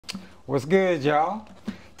What's good, y'all?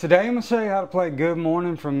 Today I'm going to show you how to play Good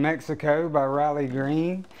Morning from Mexico by Riley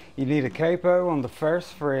Green. You need a capo on the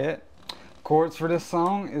first fret. Chords for this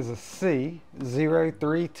song is a C, 0,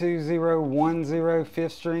 3, 2, 0, 1, 0,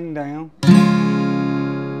 5th string down.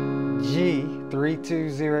 G, 3, 2,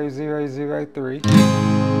 0, 0, 0, 3.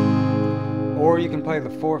 Or you can play the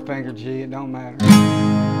 4-finger G, it don't matter.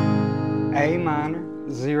 A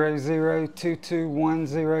minor, 0, 0, 2, 2, 1,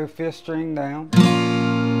 0, 5th string down.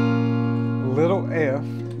 Little F,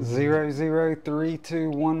 0, 0, 3, 2,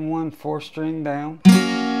 1, 1, 4th string down.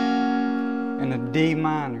 And a D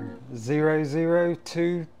minor, 0, 0,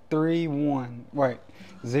 2, 3, 1. Wait,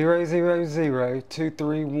 0, 0, 0, 2,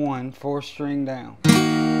 3, 1, 4th string down.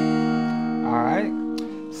 Alright,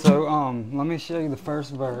 so let me show you the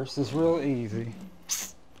first verse. It's real easy.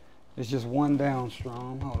 It's just one down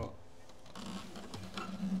strum. Hold up.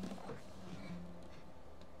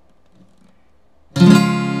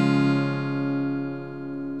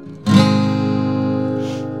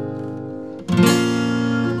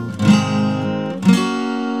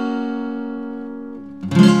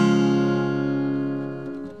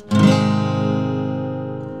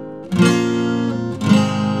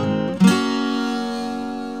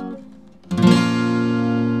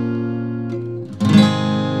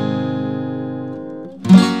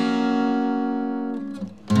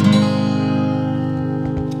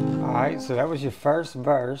 Alright, so that was your first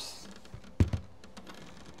verse.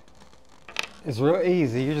 It's real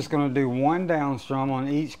easy. You're just going to do one down strum on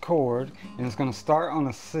each chord, and it's going to start on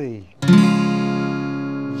a C,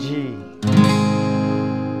 G,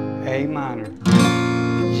 A minor,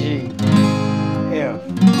 G, F.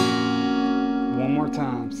 One more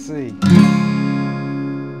time, C,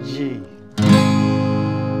 G,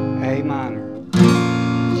 A minor,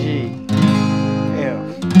 G,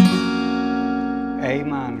 F, A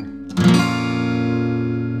minor,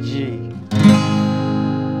 G,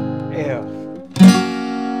 F,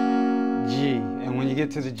 G. And when you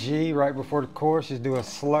get to the G right before the chorus, just do a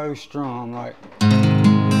slow strum like.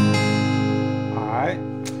 Alright,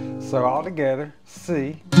 so all together,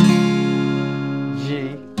 C,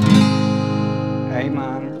 G, A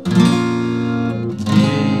minor, G,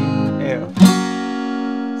 F,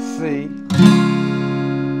 C,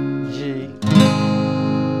 G,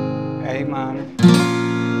 A minor,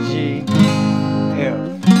 G, F,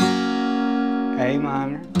 A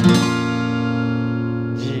minor,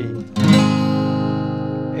 G,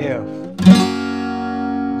 F,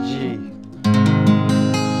 G.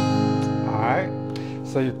 Alright,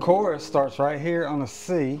 so your chorus starts right here on a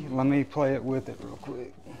C. Let me play it with it real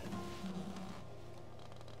quick.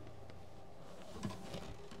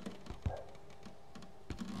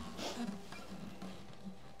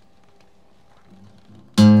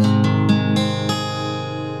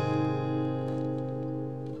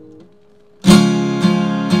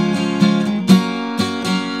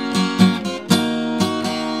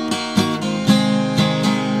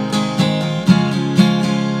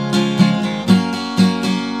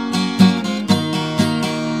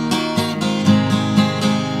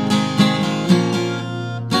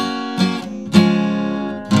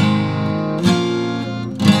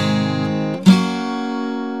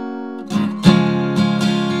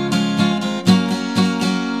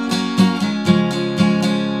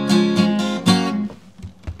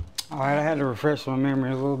 Alright, I had to refresh my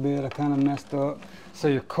memory a little bit. I kind of messed up. So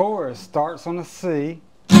your chorus starts on a C.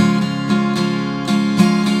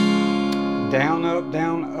 Down, up,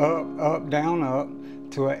 down, up, down, up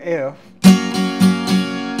to a F.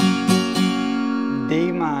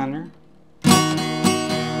 D minor.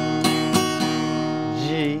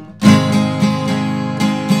 G.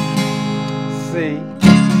 C.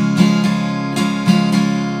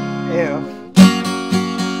 F.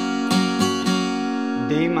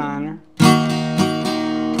 D minor,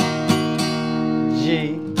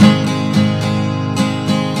 G,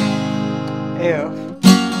 F,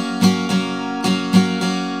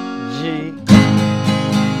 G,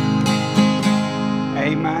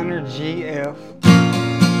 A minor, G, F,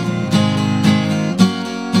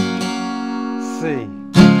 C,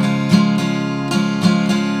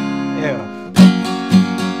 F.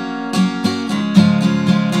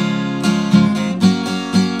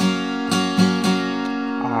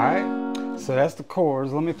 So that's the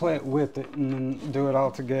chords. Let me play it with it and then do it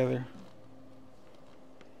all together.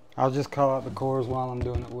 I'll just call out the chords while I'm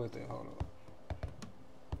doing it with it. Hold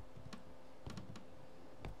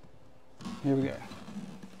on. Here we go.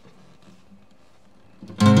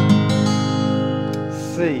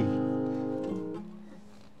 C.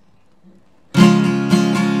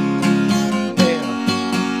 F.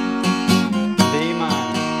 D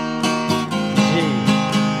minor. G.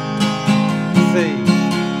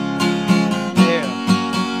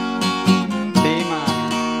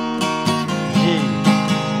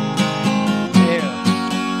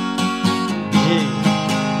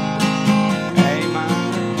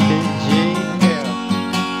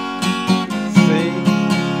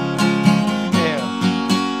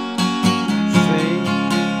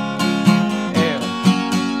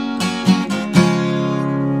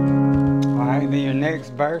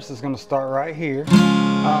 verse is going to start right here.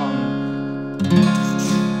 I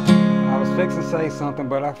was fixing to say something,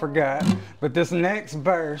 but I forgot. But this next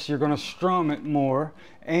verse, you're going to strum it more,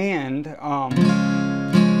 and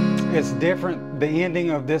it's different. The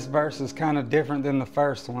ending of this verse is kind of different than the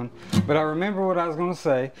first one. But I remember what I was going to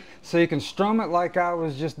say. So you can strum it like I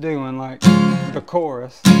was just doing, like the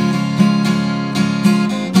chorus.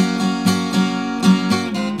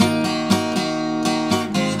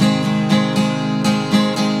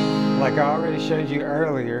 Like I already showed you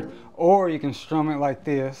earlier. Or you can strum it like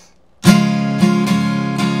this.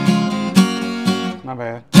 My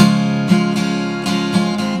bad.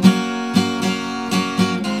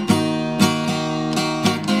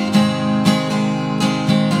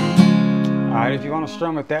 Alright, if you want to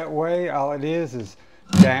strum it that way, all it is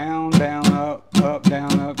down, down, up, up,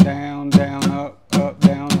 down, up, down, down, up,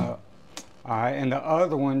 down, up. Alright, and the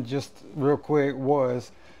other one, just real quick,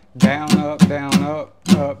 was down, up, down, up,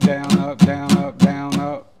 up, down, up, down, up, down,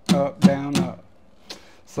 up, down, up.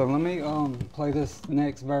 So let me play this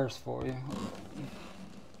next verse for you.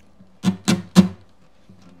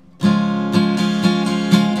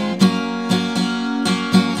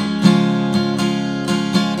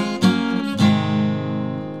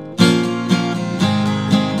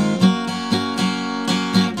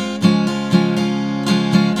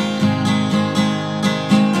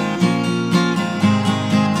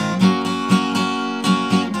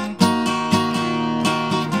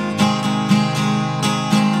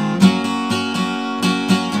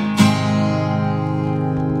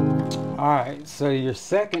 Alright, so your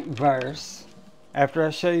second verse, after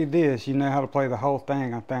I show you this, you know how to play the whole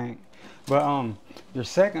thing, I think. But your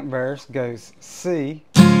second verse goes C,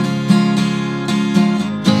 G,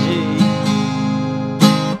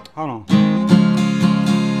 hold on.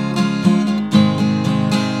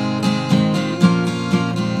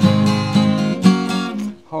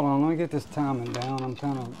 Hold on, let me get this timing down. I'm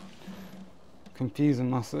kind of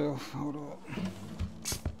confusing myself. Hold up.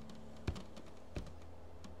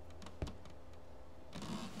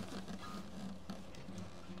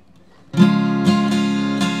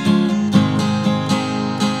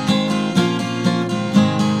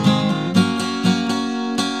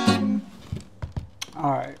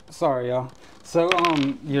 Alright, sorry y'all. So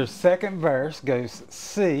your second verse goes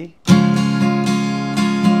C, G, A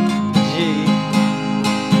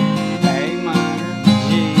minor,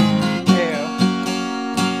 G, F,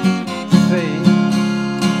 C,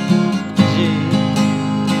 G,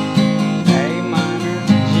 A minor,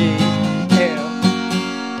 G, F.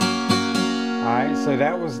 Alright, so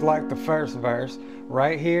that was like the first verse.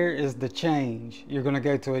 Right here is the change. You're going to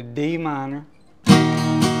go to a D minor,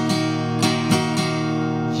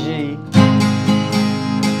 G,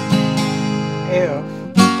 F,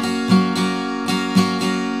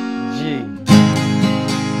 G.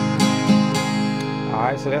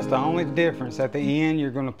 Alright, so that's the only difference. At the end,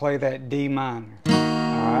 you're going to play that D minor.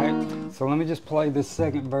 Alright, so let me just play this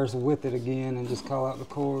second verse with it again and just call out the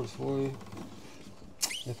chords for you.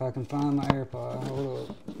 If I can find my AirPod. Hold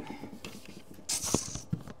up.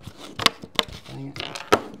 Dang it.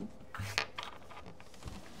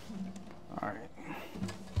 Alright.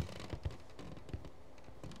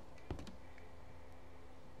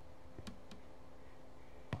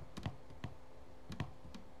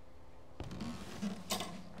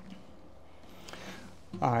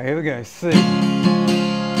 Alright, here we go. C, G, A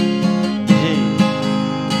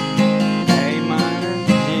minor,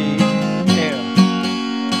 G, F,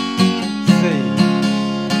 C,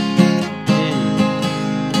 G,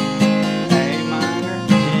 A minor,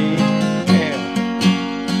 G, F,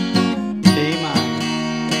 D minor,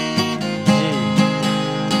 G,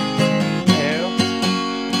 F,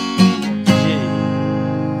 G.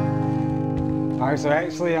 Alright, so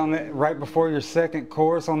actually on that, right before your second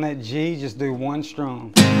chorus on that G, just do one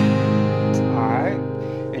strum. Alright,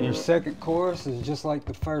 and your second chorus is just like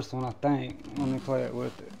the first one, I think. Let me play it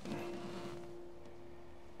with it.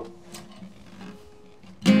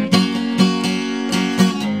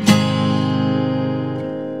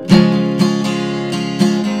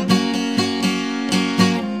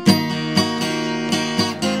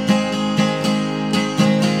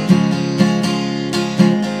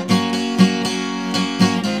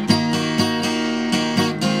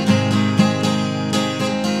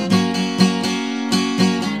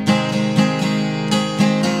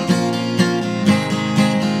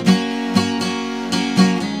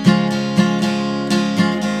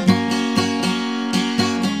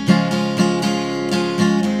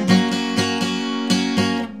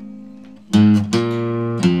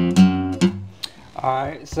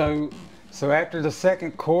 Alright, so after the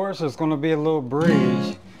second chorus, there's going to be a little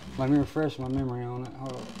bridge. Let me refresh my memory on it.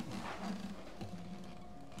 Hold on.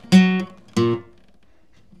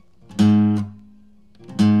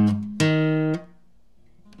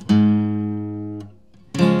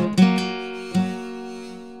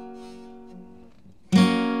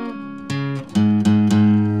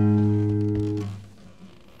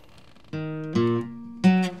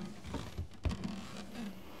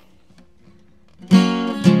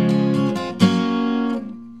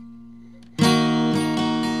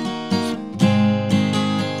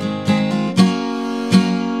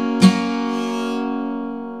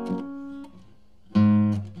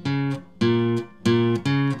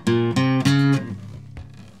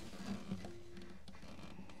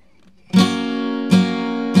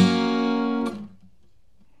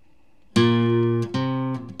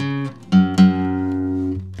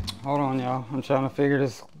 Hold on, y'all. I'm trying to figure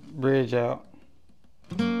this bridge out.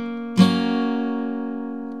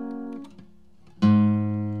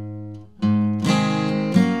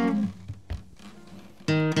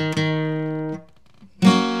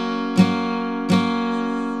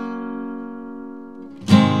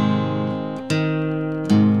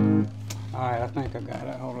 Alright, I think I got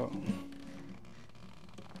it. Hold on.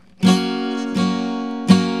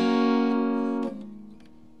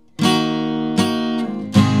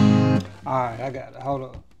 Alright, I got it. Hold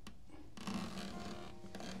up.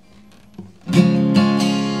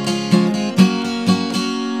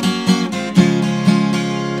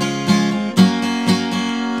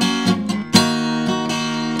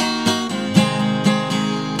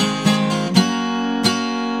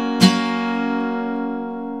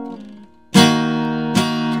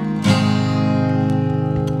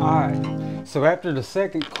 So after the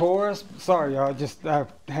second chorus, sorry y'all, I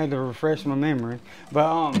had to refresh my memory.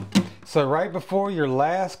 But so right before your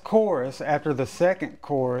last chorus, after the second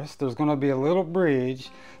chorus, there's going to be a little bridge.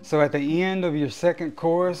 So at the end of your second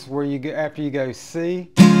chorus, where you go after you go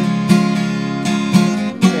C, F,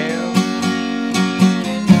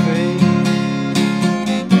 C,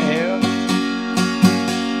 F,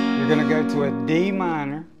 you're going to go to a D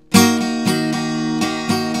minor,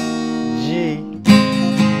 G.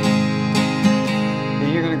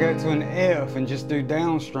 You're going to go to an F and just do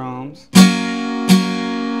down strums.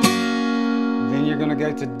 Then you're going to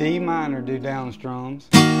go to D minor, do down strums.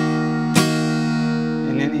 And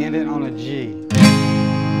then end it on a G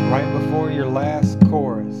right before your last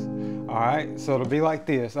chorus. Alright, so it'll be like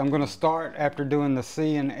this. I'm going to start after doing the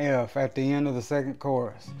C and F at the end of the second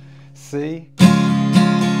chorus. C,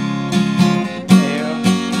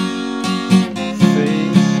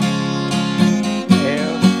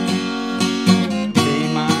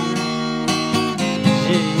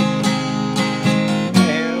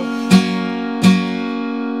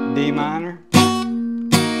 D minor, G.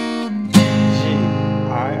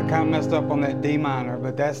 Alright, I kind of messed up on that D minor,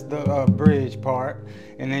 but that's the bridge part.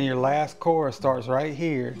 And then your last chorus starts right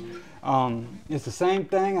here. It's the same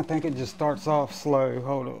thing, I think it just starts off slow.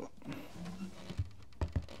 Hold on.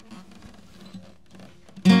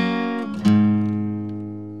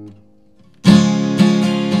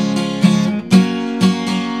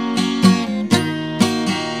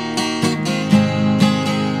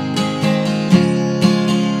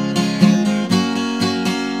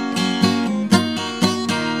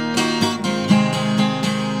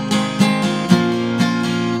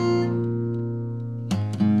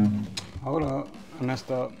 Hold up, I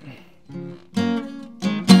messed up.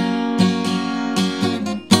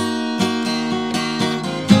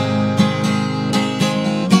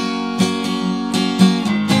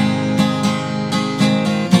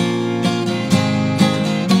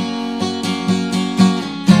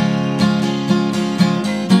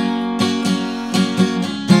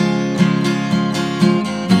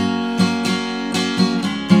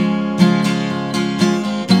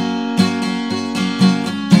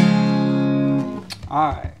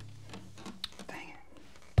 Alright. Dang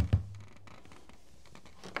it.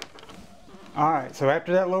 Alright, so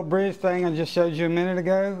after that little bridge thing I just showed you a minute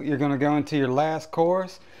ago, you're going to go into your last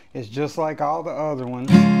chorus. It's just like all the other ones.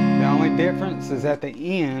 The only difference is at the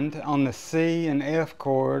end, on the C and F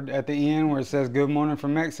chord, at the end where it says Good Morning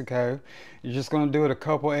from Mexico, you're just going to do it a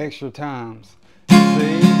couple extra times. C,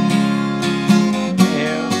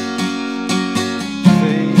 F,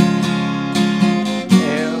 C,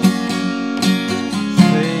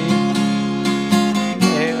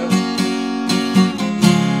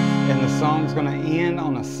 song's going to end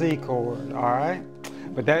on a C chord, alright?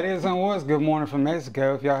 But that is and was Good Morning from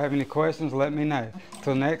Mexico. If y'all have any questions, let me know.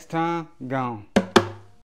 Till next time, gone.